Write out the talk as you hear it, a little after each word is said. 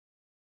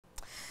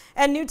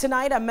And new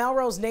tonight, a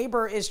Melrose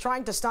neighbor is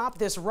trying to stop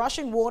this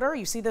rushing water.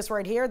 You see this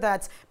right here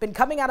that's been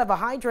coming out of a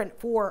hydrant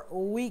for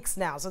weeks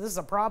now. So this is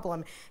a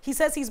problem. He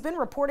says he's been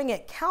reporting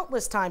it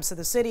countless times to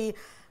the city,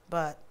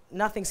 but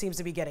nothing seems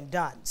to be getting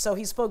done. So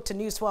he spoke to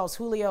News 12's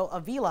Julio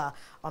Avila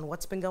on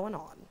what's been going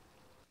on.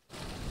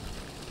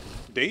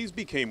 Days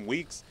became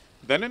weeks,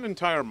 then an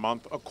entire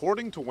month,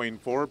 according to Wayne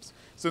Forbes,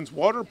 since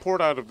water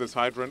poured out of this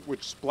hydrant,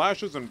 which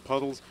splashes and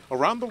puddles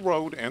around the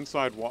road and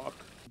sidewalk.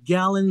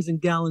 Gallons and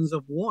gallons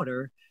of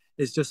water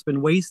has just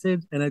been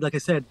wasted, and like I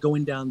said,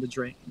 going down the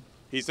drain.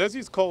 He says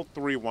he's called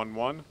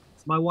 311.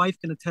 My wife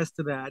can attest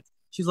to that.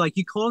 She's like,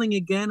 "You calling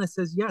again?" I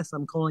says, "Yes,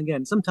 I'm calling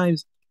again."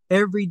 Sometimes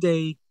every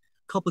day,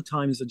 a couple of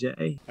times a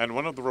day. And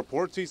one of the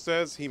reports he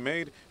says he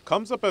made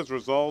comes up as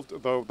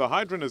resolved, though the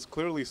hydrant is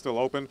clearly still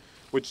open,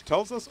 which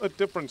tells us a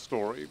different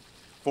story.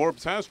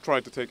 Forbes has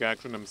tried to take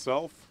action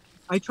himself.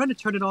 I tried to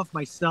turn it off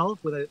myself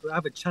I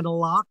have a channel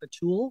lock, a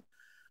tool,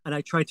 and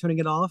I tried turning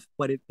it off,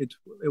 but it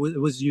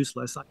was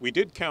useless. We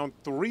did count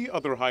 3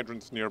 other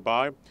hydrants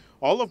nearby,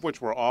 all of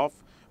which were off,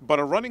 but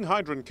a running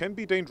hydrant can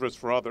be dangerous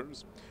for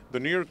others. The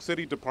New York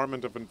City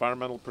Department of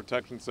Environmental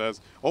Protection says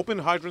open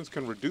hydrants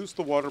can reduce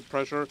the water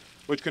pressure,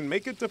 which can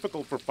make it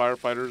difficult for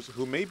firefighters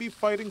who may be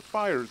fighting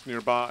fires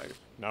nearby.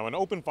 Now, an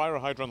open fire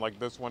hydrant like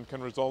this one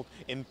can result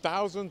in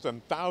thousands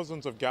and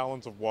thousands of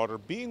gallons of water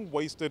being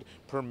wasted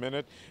per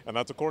minute, and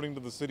that's according to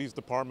the city's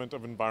Department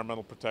of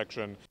Environmental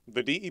Protection.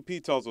 The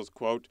DEP tells us,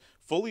 quote,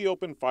 "Fully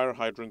open fire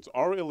hydrants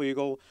are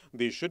illegal.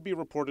 These should be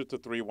reported to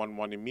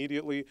 311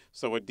 immediately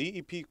so a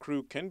DEP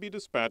crew can be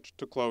dispatched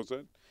to close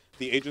it."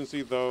 The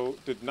agency, though,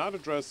 did not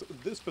address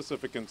this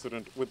specific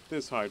incident with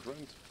this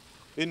hydrant.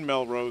 In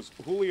Melrose,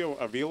 Julio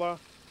Avila,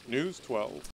 News 12.